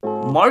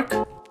Mark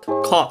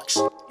Cox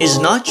is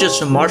not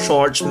just a martial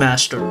arts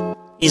master,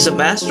 he's a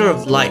master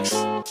of life.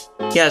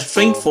 He has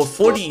trained for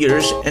 40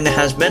 years and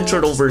has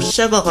mentored over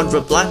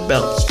 700 black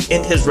belts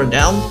in his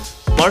renowned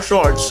martial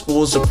arts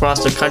schools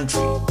across the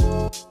country.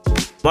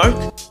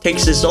 Mark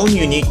takes his own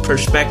unique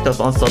perspective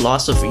on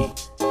philosophy.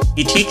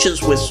 He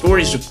teaches with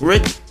stories of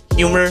grit,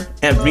 humor,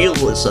 and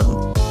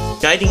realism,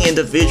 guiding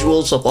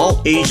individuals of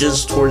all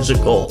ages towards a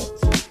goal.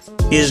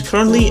 He is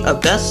currently a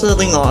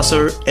best-selling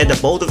author and a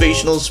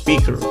motivational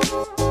speaker.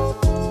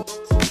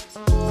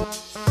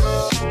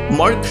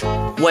 Mark,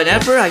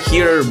 whenever I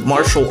hear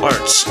martial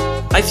arts,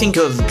 I think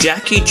of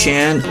Jackie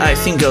Chan, I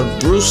think of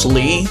Bruce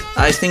Lee,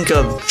 I think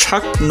of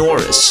Chuck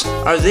Norris.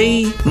 Are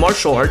they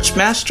martial arts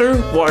master,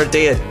 or are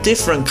they a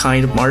different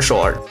kind of martial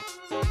art?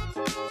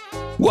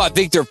 Well, I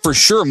think they're for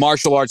sure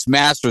martial arts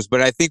masters,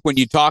 but I think when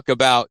you talk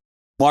about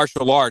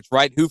martial arts,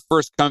 right, who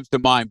first comes to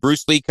mind?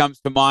 Bruce Lee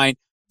comes to mind,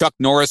 Chuck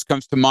Norris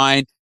comes to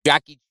mind,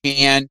 Jackie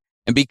Chan,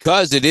 and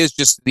because it is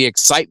just the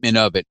excitement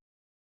of it,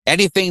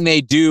 anything they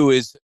do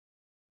is,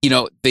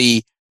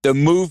 the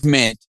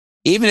movement,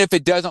 even if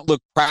it doesn't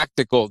look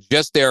practical,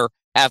 just their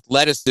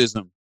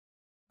athleticism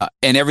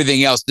and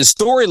everything else. The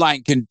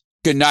storyline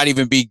could not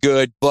even be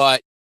good,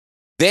 but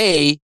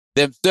they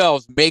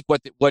themselves make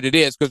what it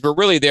is, because we're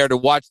really there to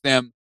watch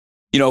them,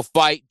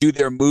 fight, do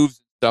their moves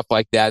and stuff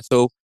like that.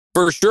 So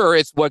for sure,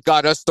 it's what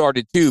got us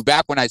started too.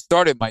 Back when I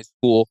started my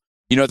school,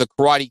 the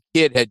Karate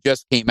Kid had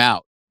just came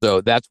out,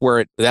 so that's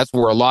where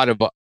a lot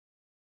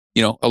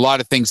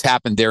of things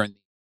happened there.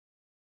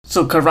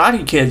 So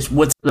Karate Kid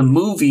was the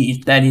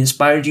movie that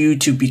inspired you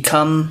to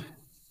become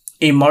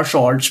a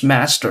martial arts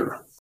master.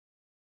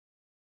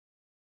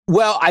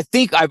 Well, I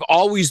think I've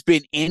always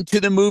been into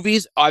the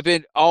movies. I've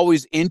been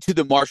always into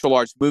the martial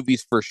arts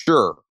movies for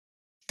sure.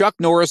 Chuck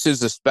Norris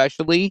is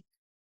especially,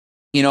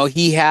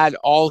 he had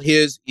all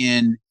his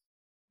in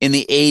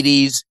the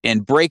 80s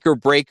and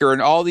Breaker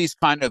and all these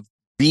kind of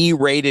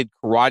B-rated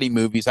karate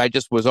movies. I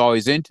just was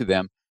always into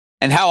them.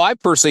 And how I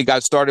personally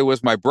got started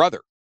was my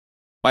brother.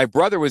 My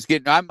brother was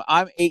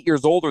I'm 8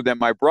 years older than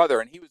my brother,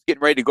 and he was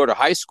getting ready to go to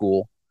high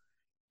school.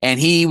 And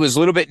he was a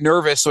little bit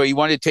nervous, so he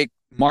wanted to take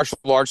martial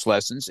arts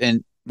lessons.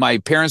 And my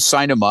parents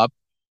signed him up.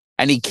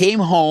 And he came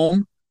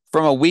home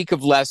from a week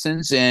of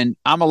lessons, and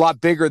I'm a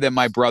lot bigger than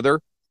my brother.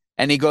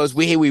 And he goes,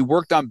 we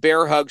worked on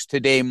bear hugs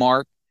today,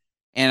 Mark.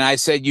 And I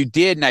said, you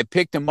did? And I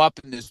picked him up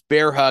in this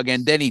bear hug,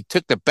 and then he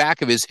took the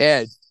back of his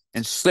head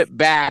and slipped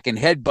back and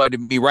headbutted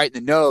me right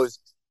in the nose.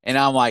 And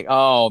I'm like,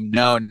 oh,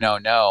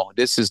 no,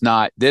 this is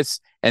not this.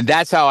 And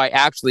that's how I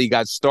actually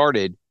got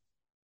started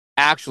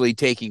actually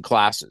taking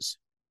classes.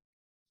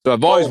 So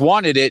I've always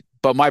wanted it,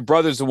 but my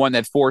brother's the one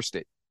that forced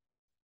it.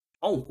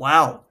 Oh,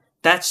 wow.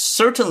 That's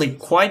certainly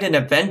quite an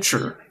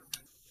adventure.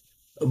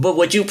 But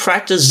would you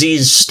practice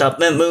these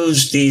stuntman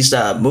moves, these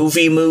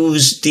movie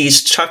moves,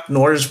 these Chuck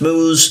Norris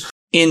moves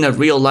in a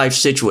real life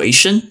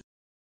situation?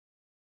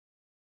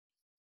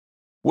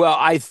 Well,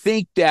 I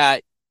think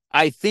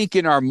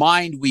in our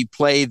mind we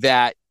play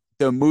that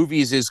the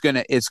movies it's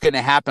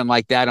gonna happen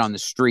like that on the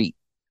street,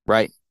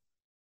 right?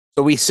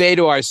 So we say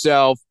to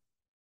ourselves,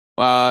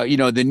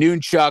 the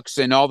nunchucks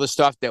and all the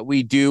stuff that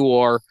we do,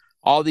 or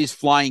all these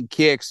flying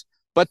kicks.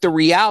 But the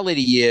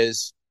reality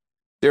is,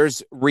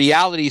 there's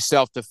reality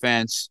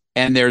self-defense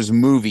and there's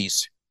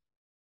movies.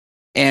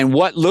 And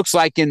what looks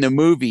like in the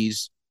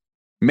movies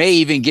may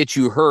even get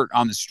you hurt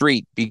on the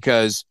street,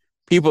 because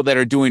people that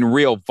are doing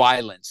real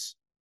violence,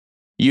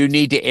 you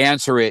need to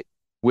answer it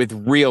with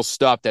real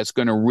stuff that's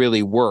going to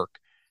really work.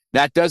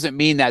 That doesn't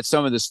mean that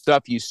some of the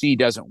stuff you see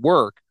doesn't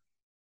work.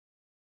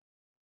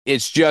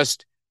 It's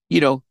just,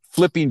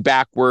 flipping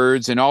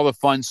backwards and all the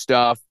fun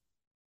stuff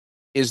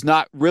is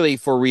not really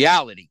for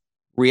reality.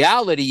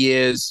 Reality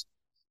is,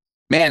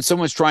 man,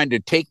 someone's trying to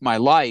take my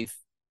life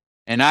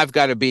and I've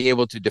got to be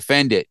able to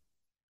defend it.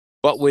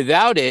 But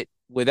without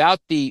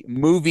the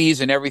movies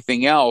and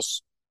everything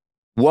else,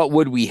 what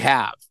would we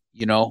have?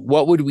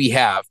 What would we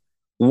have?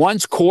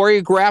 One's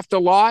choreographed a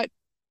lot,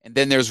 and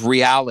then there's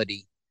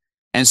reality.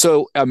 And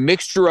so a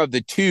mixture of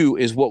the two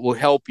is what will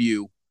help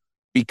you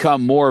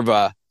become more of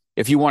a,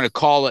 if you want to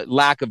call it,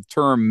 lack of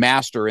term,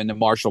 master in the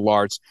martial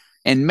arts.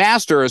 And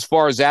master, as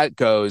far as that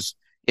goes,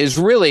 is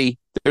really,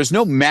 there's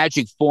no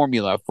magic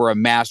formula for a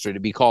master to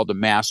be called a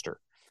master.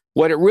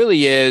 What it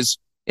really is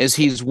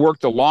he's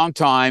worked a long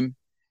time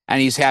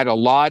and he's had a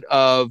lot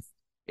of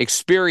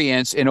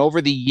experience. And over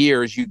the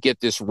years, you get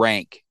this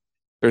rank.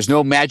 There's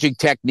no magic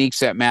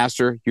techniques at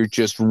master. You're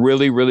just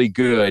really, really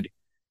good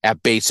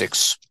at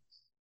basics.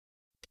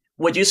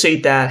 Would you say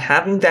that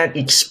having that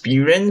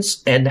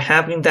experience and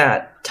having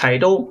that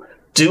title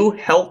do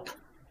help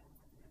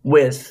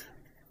with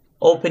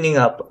opening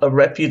up a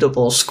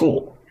reputable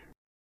school?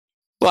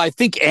 Well, I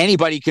think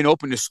anybody can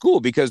open a school,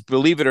 because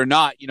believe it or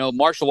not,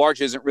 martial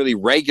arts isn't really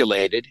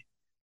regulated.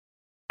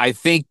 I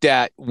think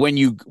that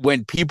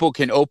when people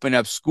can open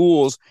up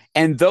schools,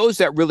 and those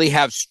that really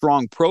have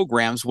strong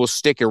programs will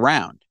stick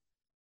around.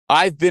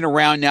 I've been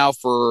around now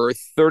for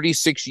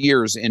 36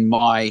 years in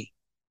my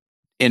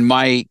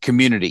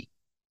community.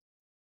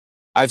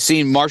 I've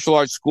seen martial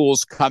arts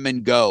schools come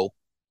and go.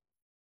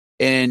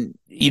 And,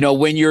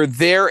 when you're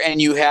there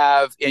and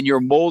you're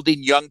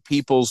molding young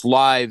people's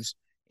lives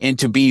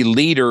into be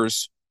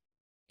leaders,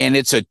 and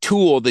it's a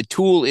tool, the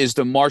tool is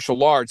the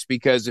martial arts,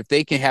 because if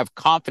they can have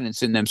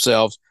confidence in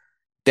themselves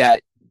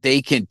that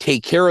they can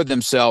take care of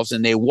themselves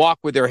and they walk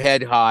with their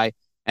head high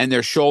and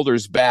their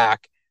shoulders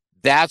back,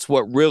 that's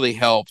what really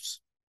helps,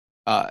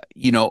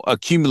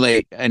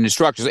 accumulate an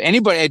instructor. So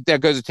anybody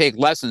that goes to take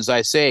lessons,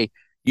 I say,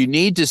 you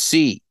need to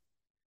see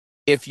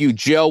if you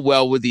gel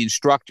well with the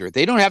instructor.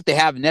 They don't have to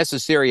have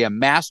necessarily a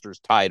master's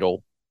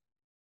title.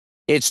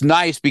 It's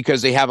nice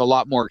because they have a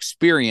lot more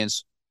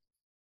experience.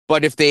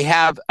 But if they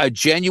have a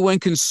genuine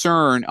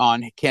concern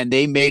on can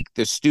they make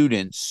the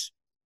students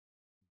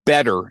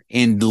better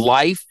in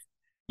life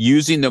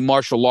using the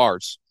martial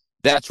arts,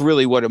 that's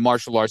really what a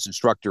martial arts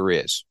instructor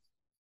is.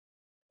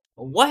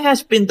 What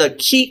has been the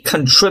key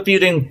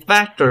contributing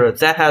factor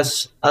that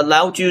has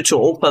allowed you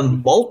to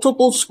open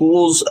multiple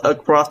schools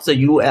across the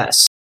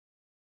U.S.?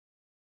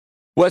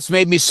 What's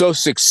made me so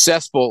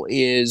successful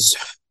is,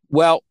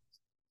 well,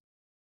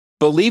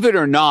 believe it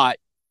or not,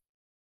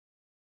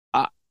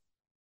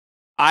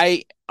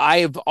 I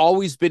have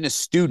always been a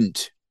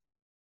student.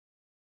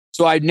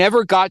 So I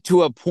never got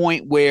to a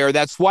point where,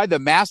 that's why the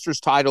master's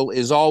title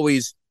is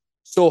always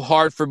so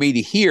hard for me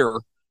to hear,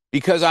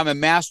 because I'm a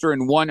master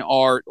in one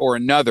art or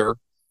another.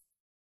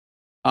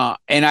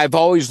 And I've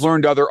always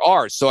learned other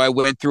arts. So I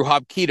went through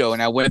Hapkido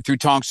and I went through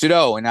Tang Soo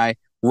Do, and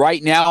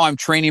right now I'm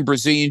training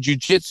Brazilian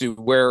Jiu-Jitsu,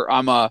 where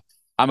I'm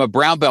a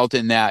brown belt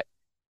in that.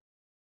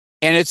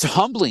 And it's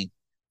humbling,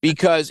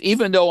 because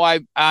even though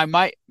I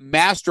might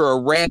master a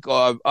rank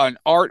of an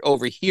art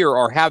over here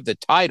or have the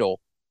title,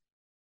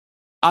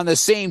 on the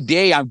same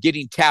day I'm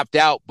getting tapped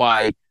out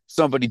by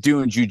somebody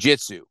doing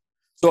jiu-jitsu.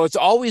 So it's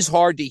always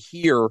hard to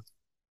hear,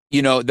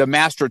 the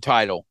master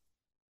title.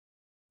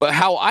 But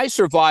how I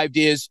survived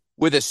is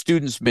with a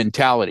student's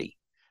mentality.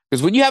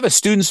 Because when you have a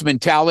student's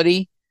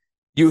mentality,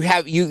 you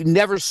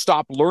never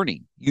stop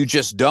learning. You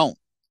just don't.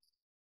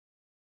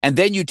 And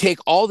then you take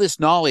all this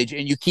knowledge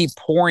and you keep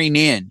pouring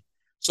in.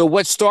 So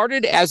what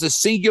started as a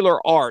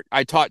singular art,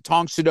 I taught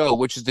Tang Soo Do,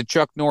 which is the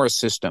Chuck Norris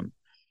system.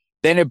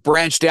 Then it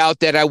branched out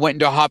that I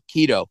went into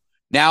Hapkido.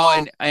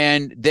 Now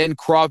and then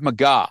Krav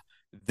Maga,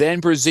 then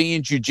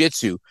Brazilian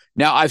Jiu-Jitsu.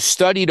 Now I've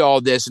studied all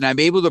this, and I'm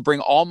able to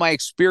bring all my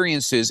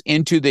experiences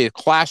into the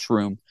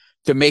classroom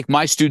to make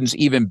my students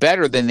even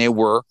better than they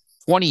were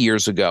 20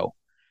 years ago.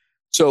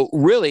 So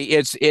really,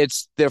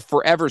 it's the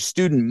forever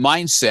student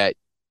mindset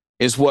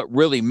is what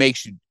really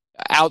makes you,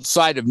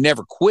 outside of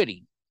never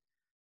quitting.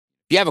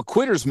 If you have a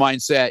quitter's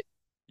mindset,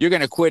 you're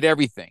going to quit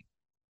everything.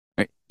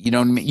 You know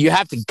what I mean? You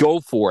have to go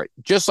for it,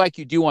 just like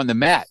you do on the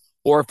mat.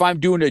 Or if I'm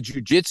doing a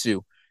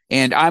jiu-jitsu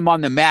and I'm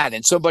on the mat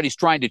and somebody's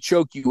trying to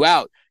choke you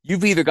out,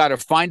 you've either got to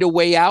find a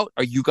way out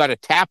or you got to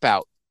tap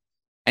out.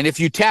 And if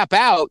you tap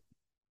out,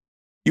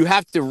 you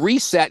have to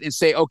reset and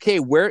say, okay,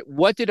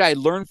 what did I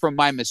learn from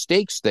my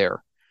mistakes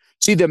there?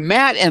 See, the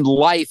mat and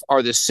life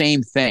are the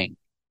same thing.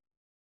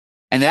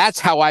 And that's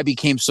how I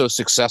became so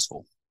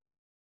successful.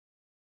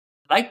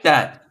 Like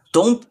that.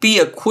 Don't be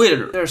a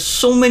quitter. There are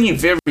so many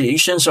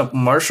variations of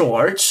martial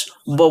arts,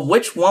 but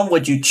which one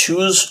would you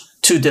choose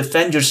to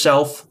defend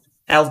yourself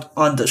out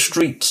on the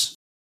streets?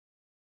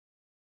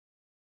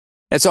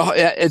 That's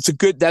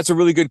a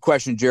really good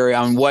question, Jerry,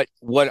 on what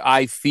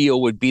I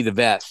feel would be the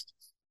best.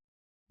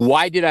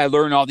 Why did I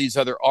learn all these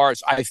other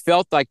arts? I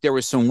felt like there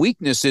were some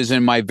weaknesses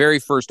in my very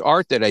first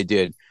art that I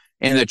did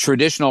in the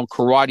traditional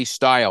karate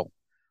style.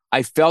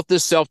 I felt the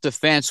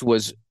self-defense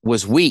was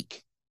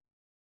weak.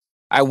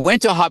 I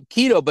went to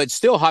Hapkido, but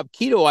still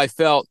Hapkido, I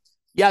felt,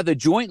 yeah, the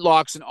joint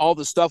locks and all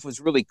the stuff was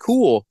really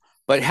cool,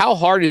 but how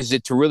hard is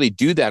it to really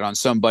do that on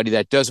somebody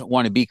that doesn't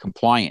want to be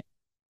compliant?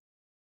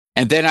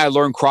 And then I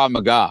learned Krav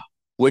Maga,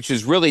 which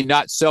is really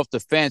not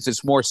self-defense,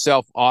 it's more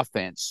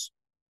self-offense,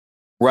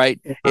 right?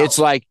 Wow. It's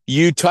like,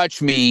 you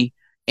touch me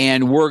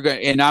and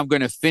I'm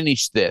going to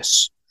finish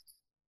this.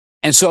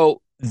 And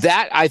so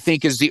that, I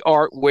think, is the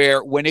art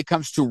where, when it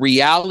comes to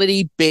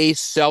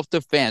reality-based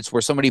self-defense,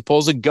 where somebody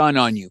pulls a gun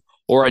on you,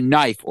 or a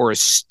knife, or a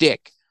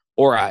stick,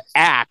 or an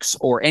axe,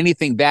 or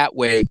anything that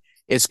way,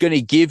 it's going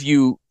to give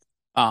you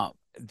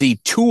the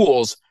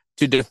tools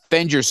to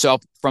defend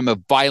yourself from a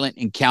violent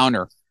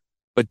encounter.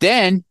 But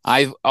then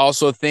I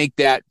also think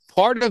that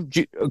part of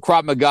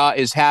Krav Maga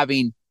is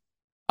having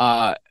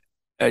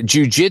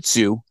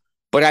jiu-jitsu,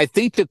 but I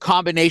think the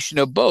combination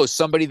of both,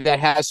 somebody that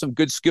has some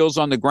good skills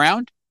on the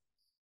ground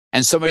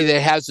and somebody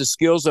that has the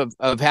skills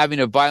of having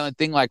a violent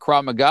thing like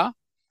Krav Maga,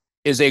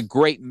 is a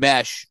great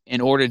mesh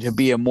in order to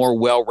be a more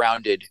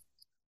well-rounded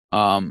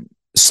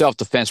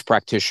self-defense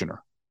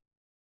practitioner.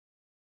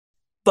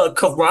 But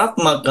Krav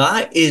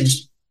Maga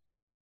is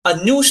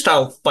a new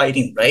style of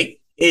fighting,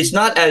 right? It's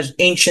not as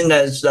ancient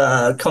as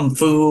Kung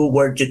Fu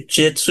or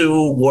Jiu-Jitsu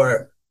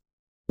or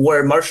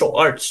martial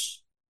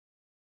arts.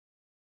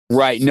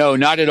 Right. No,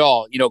 not at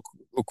all.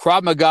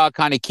 Krav Maga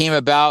kind of came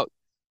about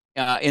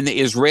in the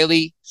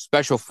Israeli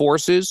Special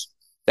Forces.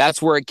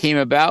 That's where it came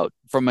about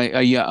from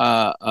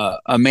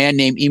a man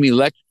named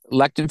Emil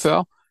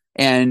Lechtenfeld,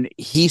 and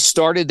he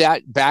started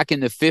that back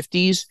in the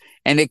 50s,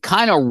 and it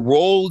kind of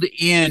rolled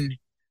in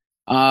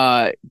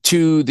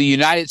to the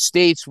United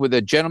States with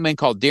a gentleman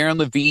called Darren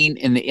Levine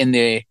in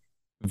the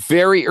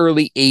very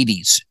early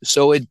 80s.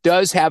 So it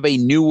does have a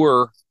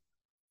newer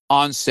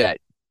onset,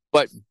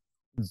 but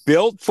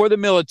built for the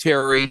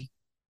military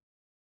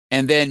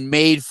and then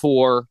made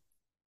for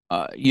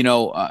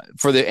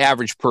for the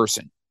average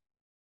person.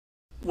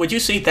 Would you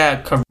say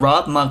that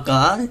Krav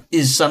Maga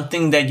is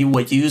something that you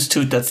would use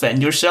to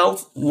defend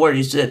yourself, or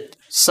is it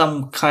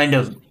some kind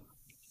of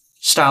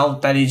style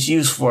that is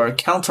used for a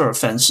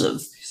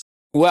counteroffensive?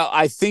 Well,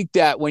 I think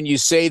that when you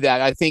say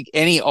that, I think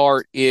any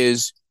art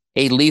is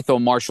a lethal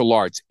martial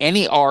arts.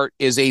 Any art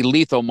is a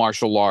lethal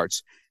martial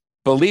arts.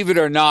 Believe it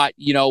or not,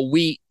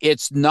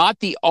 it's not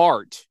the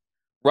art,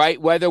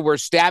 right? Whether we're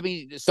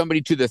stabbing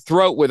somebody to the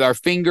throat with our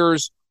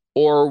fingers,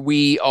 or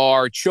we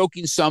are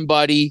choking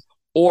somebody,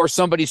 or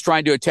somebody's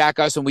trying to attack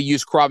us and we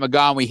use Krav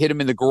Maga and we hit them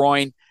in the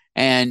groin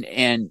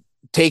and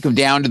take them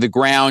down to the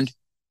ground.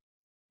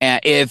 And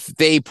if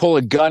they pull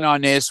a gun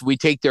on us, we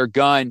take their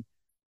gun.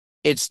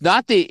 It's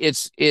not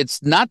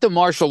the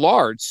martial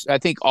arts. I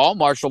think all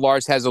martial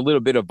arts has a little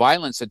bit of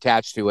violence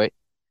attached to it.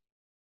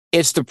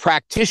 It's the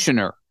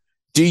practitioner.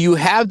 Do you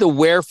have the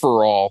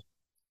wherewithal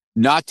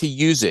not to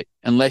use it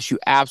unless you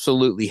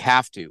absolutely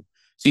have to?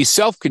 See,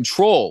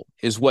 self-control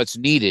is what's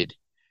needed.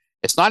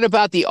 It's not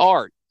about the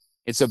art.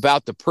 It's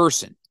about the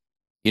person.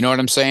 You know what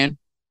I'm saying?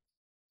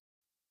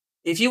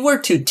 If you were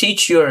to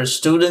teach your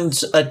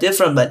students a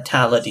different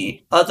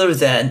mentality other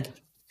than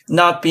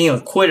not being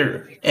a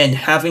quitter and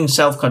having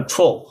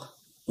self-control,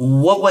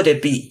 what would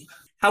it be?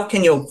 How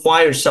can you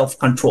acquire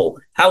self-control?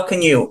 How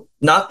can you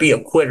not be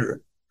a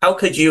quitter? How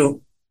could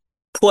you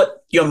put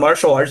your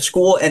martial arts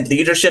school and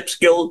leadership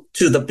skill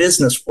to the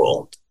business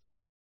world?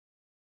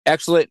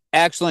 Excellent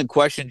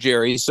question,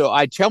 Jerry. So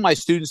I tell my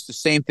students the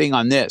same thing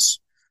on this.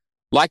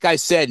 Like I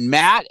said,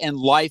 mat and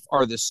life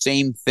are the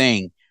same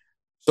thing.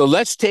 So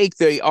let's take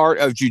the art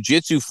of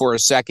jiu-jitsu for a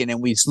second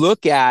and we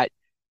look at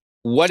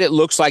what it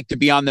looks like to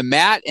be on the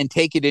mat and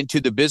take it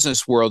into the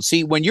business world.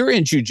 See, when you're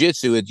in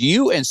jiu-jitsu, it's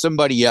you and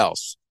somebody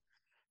else.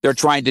 They're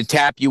trying to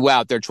tap you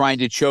out. They're trying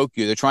to choke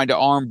you. They're trying to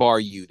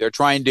armbar you. They're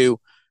trying to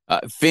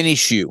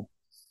finish you.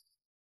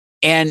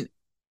 And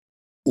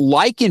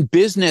like in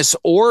business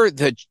or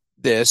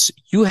this,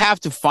 you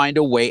have to find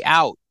a way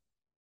out.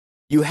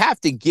 You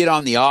have to get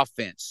on the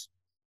offense.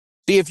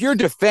 See, if you're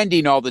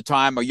defending all the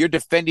time or you're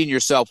defending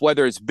yourself,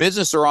 whether it's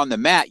business or on the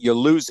mat, you're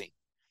losing.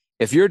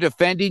 If you're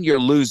defending, you're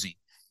losing.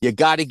 You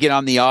got to get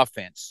on the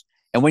offense.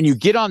 And when you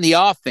get on the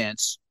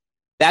offense,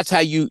 that's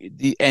how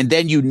and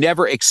then you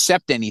never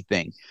accept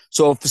anything.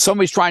 So if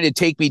somebody's trying to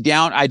take me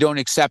down, I don't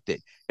accept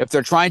it. If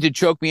they're trying to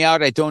choke me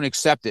out, I don't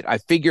accept it. I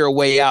figure a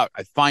way out.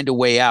 I find a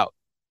way out.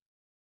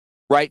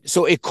 Right?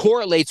 So it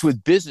correlates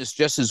with business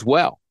just as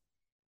well.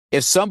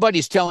 If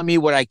somebody's telling me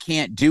what I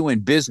can't do in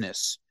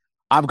business,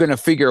 I'm going to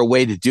figure a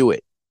way to do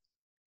it.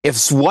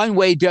 If one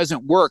way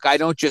doesn't work, I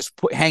don't just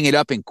hang it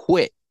up and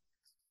quit.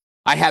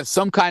 I have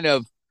some kind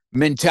of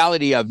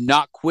mentality of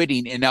not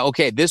quitting and now,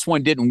 okay, this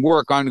one didn't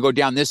work. I'm going to go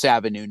down this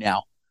avenue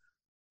now.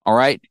 All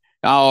right.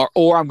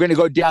 Or I'm going to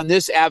go down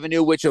this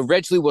avenue, which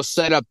eventually will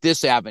set up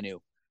this avenue.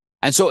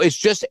 And so it's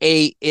just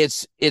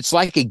it's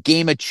like a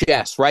game of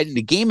chess, right? In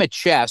the game of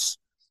chess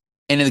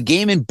and in the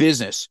game in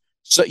business,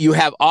 so you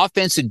have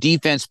offense and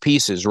defense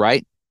pieces,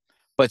 right?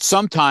 But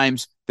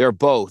sometimes they're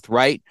both,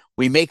 right?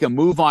 We make a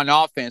move on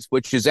offense,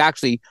 which is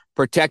actually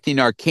protecting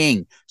our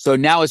king. So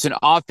now it's an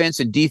offense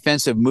and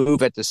defensive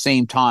move at the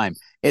same time.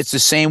 It's the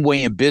same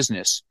way in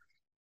business.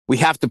 We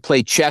have to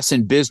play chess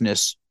in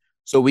business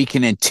so we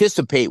can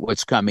anticipate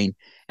what's coming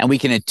and we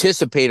can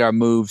anticipate our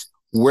moves,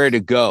 where to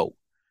go.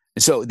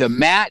 And so the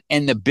mat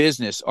and the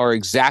business are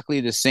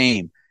exactly the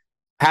same.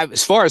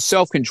 As far as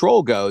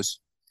self-control goes,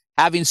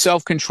 having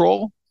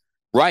self-control,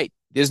 right?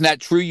 Isn't that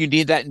true? You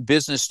need that in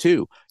business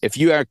too. If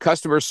you are a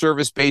customer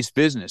service-based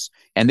business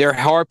and they're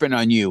harping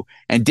on you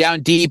and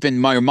down deep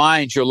in your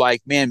mind, you're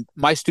like, man,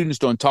 my students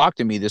don't talk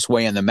to me this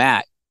way on the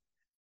mat.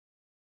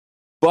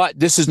 But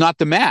this is not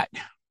the mat.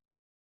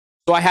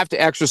 So I have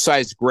to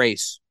exercise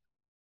grace.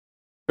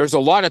 There's a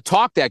lot of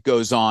talk that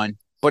goes on,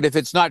 but if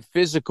it's not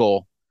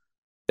physical,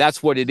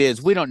 that's what it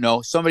is. We don't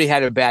know. Somebody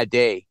had a bad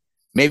day.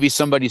 Maybe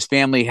somebody's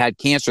family had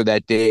cancer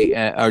that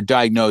day or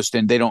diagnosed,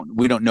 and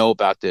we don't know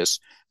about this.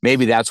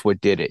 Maybe that's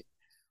what did it.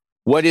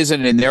 What is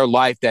it in their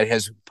life that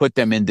has put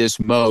them in this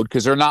mode?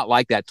 Because they're not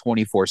like that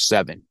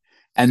 24/7.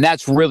 And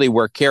that's really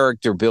where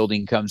character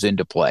building comes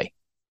into play.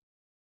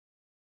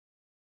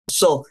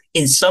 So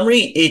in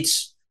summary,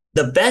 it's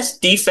the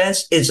best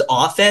defense is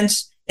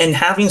offense, and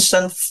having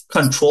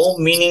self-control,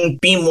 meaning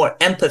being more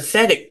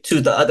empathetic to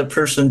the other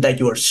person that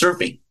you are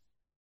serving.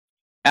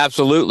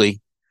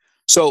 Absolutely.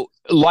 So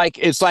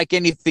it's like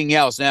anything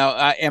else.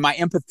 Now, am I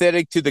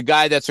empathetic to the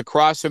guy that's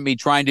across from me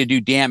trying to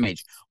do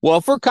damage? Well,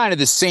 if we're kind of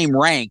the same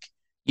rank,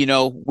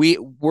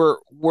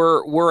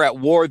 we're at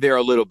war there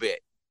a little bit.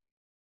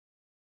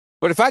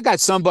 But if I got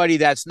somebody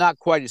that's not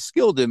quite as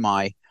skilled as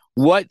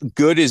what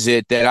good is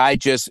it that I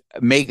just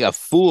make a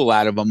fool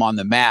out of them on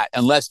the mat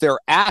unless they're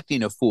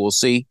acting a fool?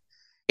 See,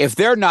 if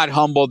they're not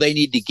humble, they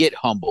need to get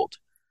humbled.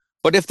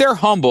 But if they're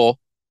humble,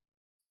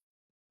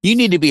 you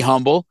need to be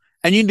humble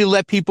and you need to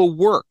let people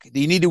work.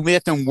 You need to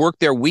let them work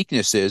their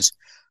weaknesses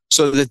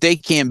so that they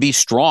can be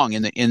strong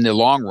in the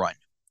long run.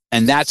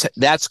 And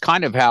that's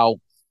kind of how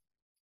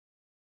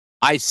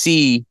I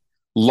see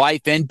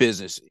life and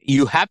business.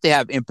 You have to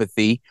have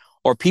empathy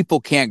or people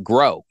can't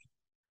grow.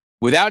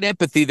 Without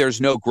empathy, there's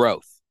no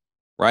growth,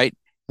 right?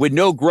 With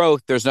no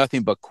growth, there's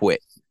nothing but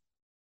quit.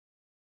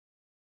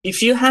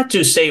 If you had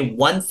to say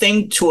one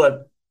thing to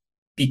a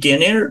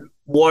beginner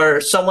or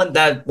someone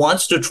that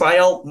wants to try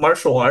out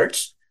martial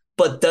arts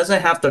but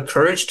doesn't have the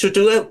courage to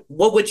do it,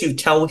 what would you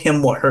tell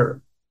him or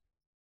her?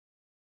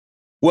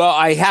 Well,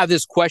 I have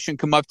this question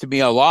come up to me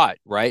a lot,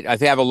 right? I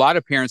have a lot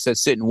of parents that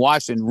sit and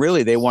watch and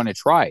really they want to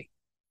try.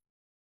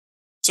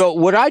 So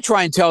what I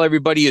try and tell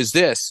everybody is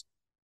this: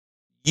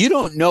 you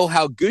don't know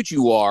how good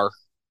you are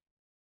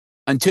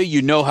until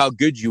you know how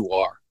good you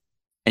are.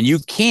 And you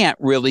can't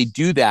really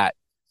do that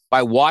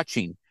by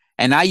watching.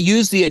 And I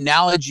use the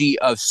analogy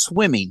of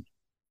swimming.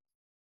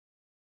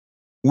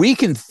 We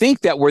can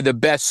think that we're the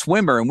best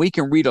swimmer and we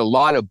can read a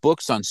lot of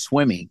books on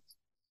swimming.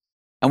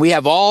 And we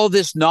have all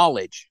this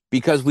knowledge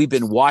because we've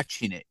been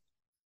watching it.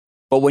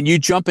 But when you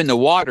jump in the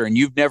water and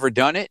you've never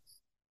done it,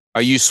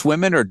 are you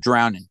swimming or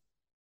drowning?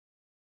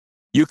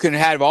 You can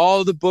have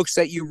all the books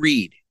that you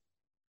read,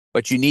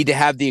 but you need to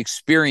have the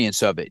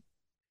experience of it.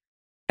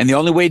 And the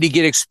only way to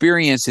get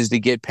experience is to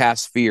get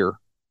past fear.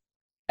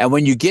 And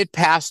when you get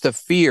past the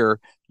fear,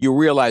 you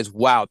realize,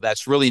 wow,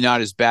 that's really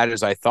not as bad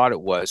as I thought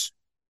it was.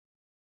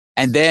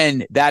 And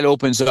then that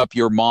opens up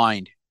your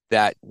mind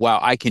that, wow,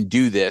 I can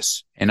do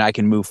this and I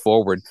can move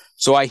forward.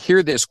 So I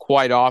hear this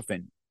quite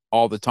often,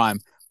 all the time,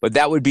 but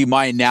that would be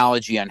my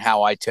analogy on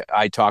how I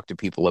talk to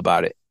people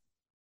about it.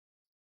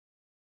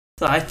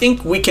 So I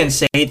think we can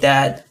say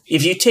that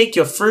if you take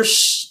your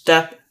first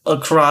step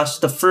across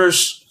the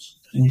first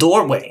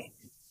doorway,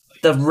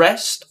 the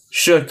rest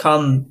should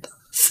come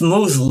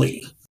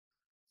smoothly.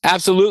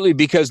 Absolutely,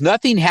 because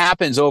nothing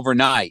happens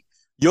overnight.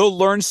 You'll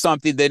learn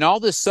something, then all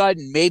of a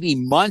sudden, maybe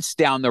months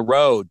down the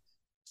road,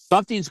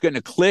 something's going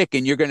to click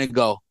and you're going to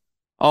go,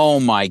 oh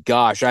my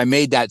gosh, I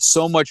made that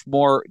so much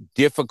more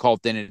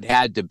difficult than it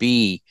had to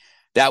be.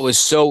 That was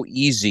so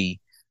easy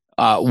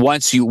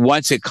once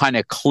it kind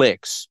of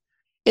clicks.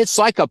 It's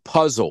like a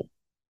puzzle.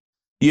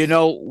 You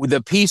know,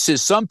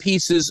 some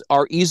pieces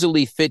are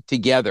easily fit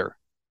together.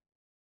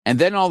 And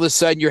then all of a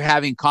sudden you're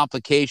having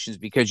complications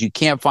because you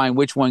can't find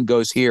which one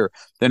goes here.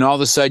 Then all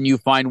of a sudden you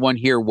find one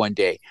here one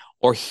day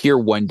or here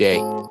one day.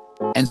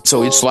 And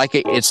so it's like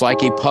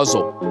a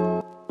puzzle.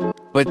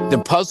 But the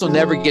puzzle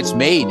never gets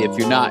made if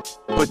you're not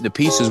putting the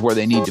pieces where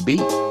they need to be.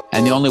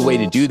 And the only way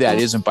to do that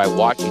isn't by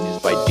watching,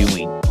 is by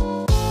doing.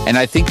 And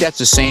I think that's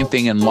the same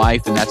thing in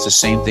life, and that's the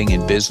same thing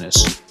in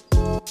business.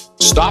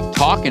 Stop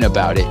talking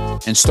about it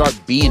and start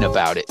being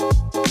about it.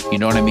 You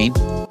know what I mean?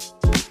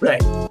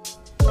 Right.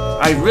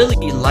 I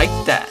really like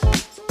that.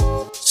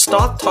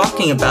 Stop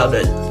talking about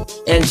it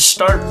and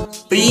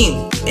start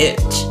being it.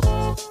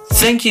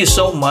 Thank you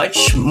so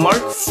much,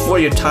 Mark, for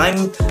your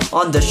time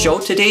on the show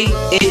today.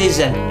 It is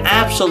an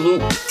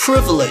absolute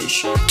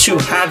privilege to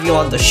have you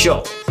on the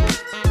show.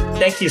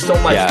 Thank you so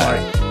much,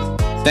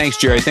 Mark. Thanks,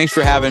 Jerry. Thanks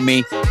for having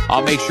me.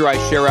 I'll make sure I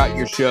share out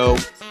your show.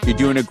 You're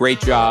doing a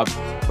great job.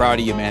 Proud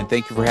of you, man.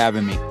 Thank you for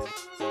having me.